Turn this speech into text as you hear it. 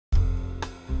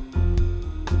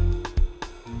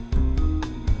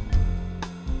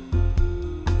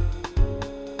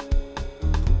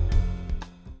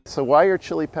So why are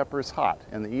chili peppers hot?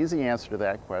 And the easy answer to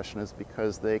that question is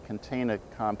because they contain a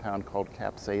compound called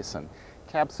capsaicin.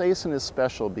 Capsaicin is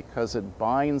special because it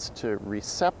binds to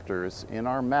receptors in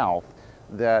our mouth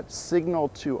that signal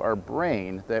to our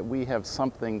brain that we have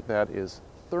something that is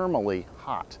thermally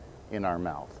hot in our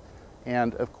mouth.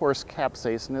 And of course,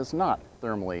 capsaicin is not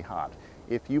thermally hot.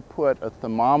 If you put a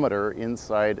thermometer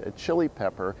inside a chili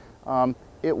pepper,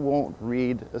 it won't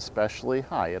read especially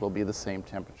high. It'll be the same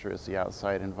temperature as the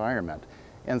outside environment.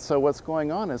 And so what's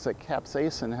going on is that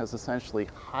capsaicin has essentially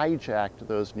hijacked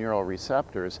those neural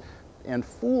receptors and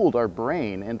fooled our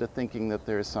brain into thinking that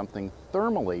there's something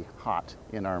thermally hot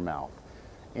in our mouth.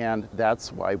 And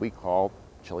that's why we call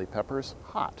chili peppers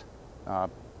hot.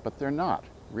 But they're not,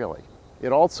 really.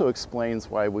 It also explains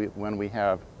why when we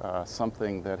have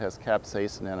something that has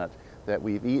capsaicin in it that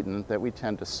we've eaten, that we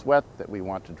tend to sweat, that we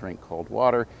want to drink cold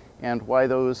water, and why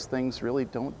those things really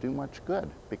don't do much good,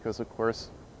 because of course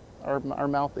our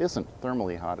mouth isn't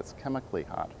thermally hot, it's chemically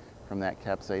hot from that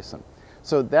capsaicin.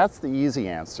 So that's the easy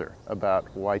answer about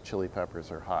why chili peppers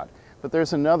are hot. But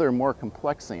there's another more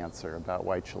complex answer about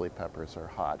why chili peppers are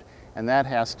hot, and that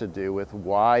has to do with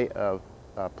why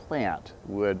a plant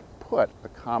would put a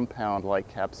compound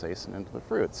like capsaicin into the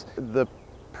fruits. The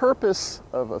purpose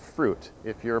of a fruit,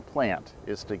 if you're a plant,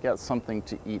 is to get something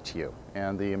to eat you.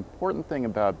 And the important thing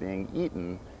about being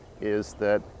eaten is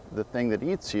that the thing that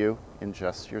eats you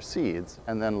ingests your seeds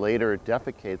and then later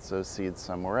defecates those seeds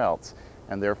somewhere else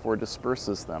and therefore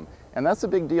disperses them. And that's a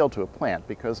big deal to a plant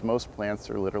because most plants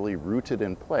are literally rooted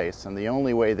in place, and the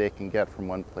only way they can get from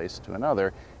one place to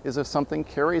another is if something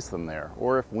carries them there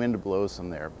or if wind blows them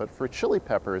there. But for chili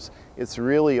peppers, it's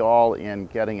really all in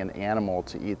getting an animal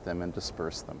to eat them and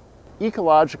disperse them.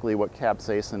 Ecologically, what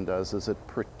capsaicin does is it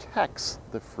protects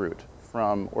the fruit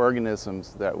from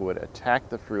organisms that would attack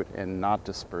the fruit and not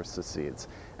disperse the seeds.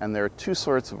 And there are two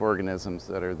sorts of organisms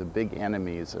that are the big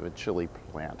enemies of a chili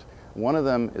plant. One of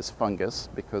them is fungus,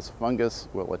 because fungus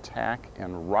will attack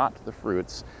and rot the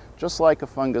fruits, just like a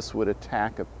fungus would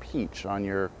attack a peach on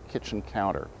your kitchen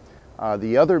counter.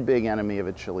 The other big enemy of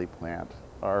a chili plant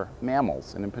are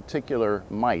mammals, and in particular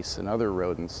mice and other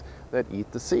rodents that eat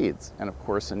the seeds. And of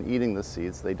course, in eating the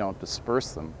seeds, they don't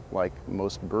disperse them like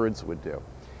most birds would do.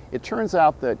 It turns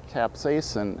out that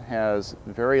capsaicin has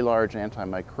very large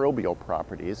antimicrobial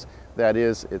properties. That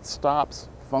is, it stops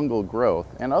fungal growth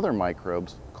and other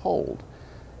microbes cold.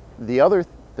 The other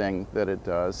thing that it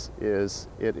does is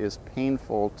it is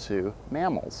painful to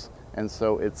mammals, and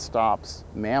so it stops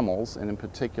mammals, and in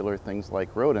particular things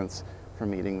like rodents,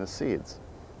 from eating the seeds.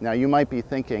 Now you might be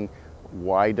thinking,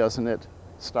 why doesn't it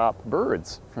stop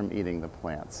birds from eating the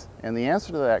plants? And the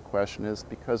answer to that question is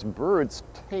because birds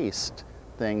taste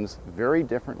things very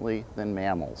differently than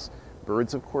mammals.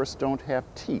 Birds, of course, don't have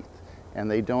teeth, and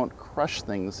they don't crush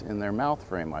things in their mouth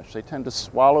very much. They tend to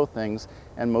swallow things,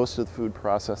 and most of the food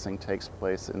processing takes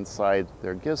place inside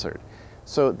their gizzard.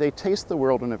 So they taste the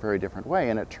world in a very different way,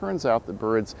 and it turns out that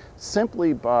birds,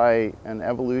 simply by an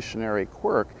evolutionary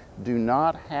quirk, do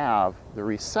not have the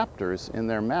receptors in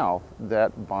their mouth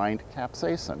that bind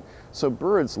capsaicin. So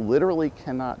birds literally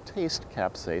cannot taste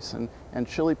capsaicin, and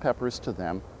chili peppers to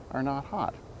them are not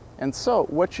hot. And so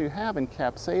what you have in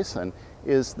capsaicin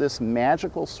is this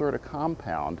magical sort of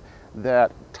compound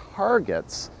that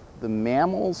targets the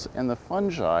mammals and the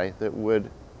fungi that would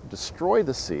destroy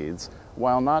the seeds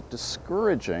while not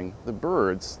discouraging the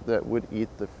birds that would eat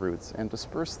the fruits and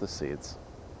disperse the seeds.